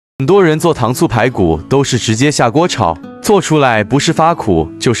很多人做糖醋排骨都是直接下锅炒，做出来不是发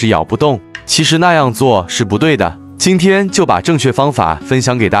苦就是咬不动。其实那样做是不对的。今天就把正确方法分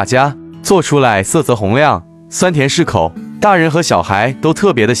享给大家，做出来色泽红亮，酸甜适口，大人和小孩都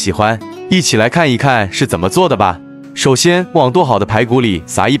特别的喜欢。一起来看一看是怎么做的吧。首先往剁好的排骨里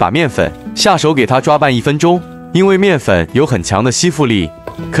撒一把面粉，下手给它抓拌1分钟。因为面粉有很强的吸附力，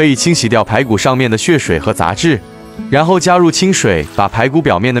可以清洗掉排骨上面的血水和杂质。然后加入清水，把排骨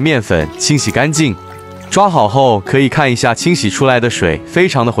表面的面粉清洗干净。抓好后可以看一下清洗出来的水非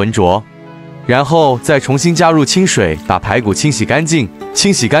常的浑浊，然后再重新加入清水，把排骨清洗干净。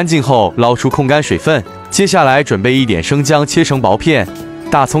清洗干净后捞出控干水分。接下来准备一点生姜切成薄片，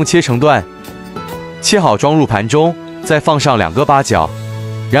大葱切成段，切好装入盘中，再放上2个八角，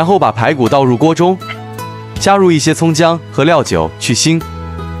然后把排骨倒入锅中，加入一些葱姜和料酒去腥。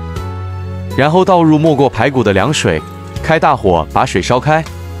然后倒入没过排骨的凉水，开大火把水烧开。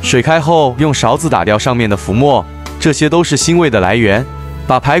水开后用勺子打掉上面的浮沫，这些都是腥味的来源。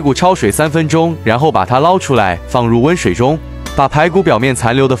把排骨焯水3分钟，然后把它捞出来放入温水中，把排骨表面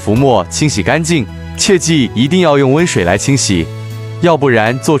残留的浮沫清洗干净。切记一定要用温水来清洗，要不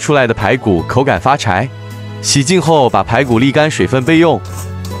然做出来的排骨口感发柴。洗净后把排骨沥干水分备用。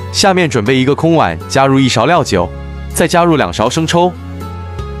下面准备一个空碗，加入1勺料酒，再加入2勺生抽，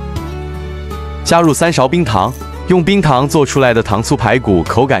加入3勺冰糖，用冰糖做出来的糖醋排骨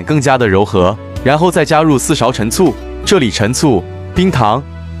口感更加的柔和。然后再加入4勺陈醋，这里陈醋、冰糖、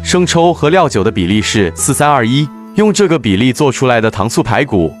生抽和料酒的比例是4321，用这个比例做出来的糖醋排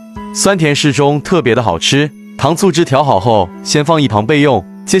骨，酸甜适中，特别的好吃。糖醋汁调好后，先放一旁备用。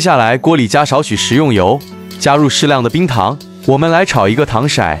接下来锅里加少许食用油，加入适量的冰糖，我们来炒一个糖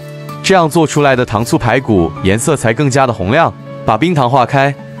色，这样做出来的糖醋排骨颜色才更加的红亮。把冰糖化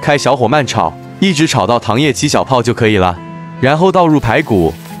开，开小火慢炒，一直炒到糖液起小泡就可以了。然后倒入排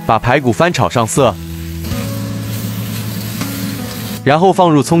骨，把排骨翻炒上色，然后放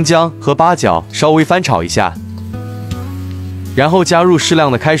入葱姜和八角，稍微翻炒一下。然后加入适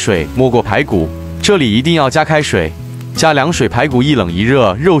量的开水，没过排骨，这里一定要加开水，加凉水，排骨一冷一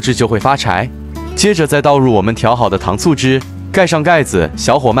热，肉质就会发柴。接着再倒入我们调好的糖醋汁，盖上盖子，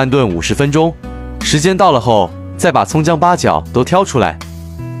小火慢炖50分钟。时间到了后，再把葱姜八角都挑出来，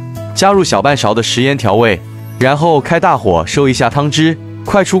加入小半勺的食盐调味，然后开大火收一下汤汁。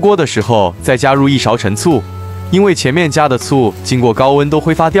快出锅的时候再加入1勺陈醋，因为前面加的醋经过高温都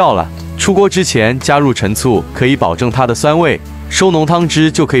挥发掉了。出锅之前加入陈醋，可以保证它的酸味，收浓汤汁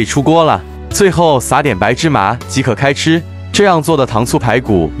就可以出锅了。最后撒点白芝麻即可开吃。这样做的糖醋排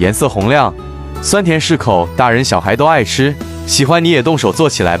骨颜色红亮，酸甜适口，大人小孩都爱吃。喜欢你也动手做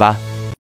起来吧。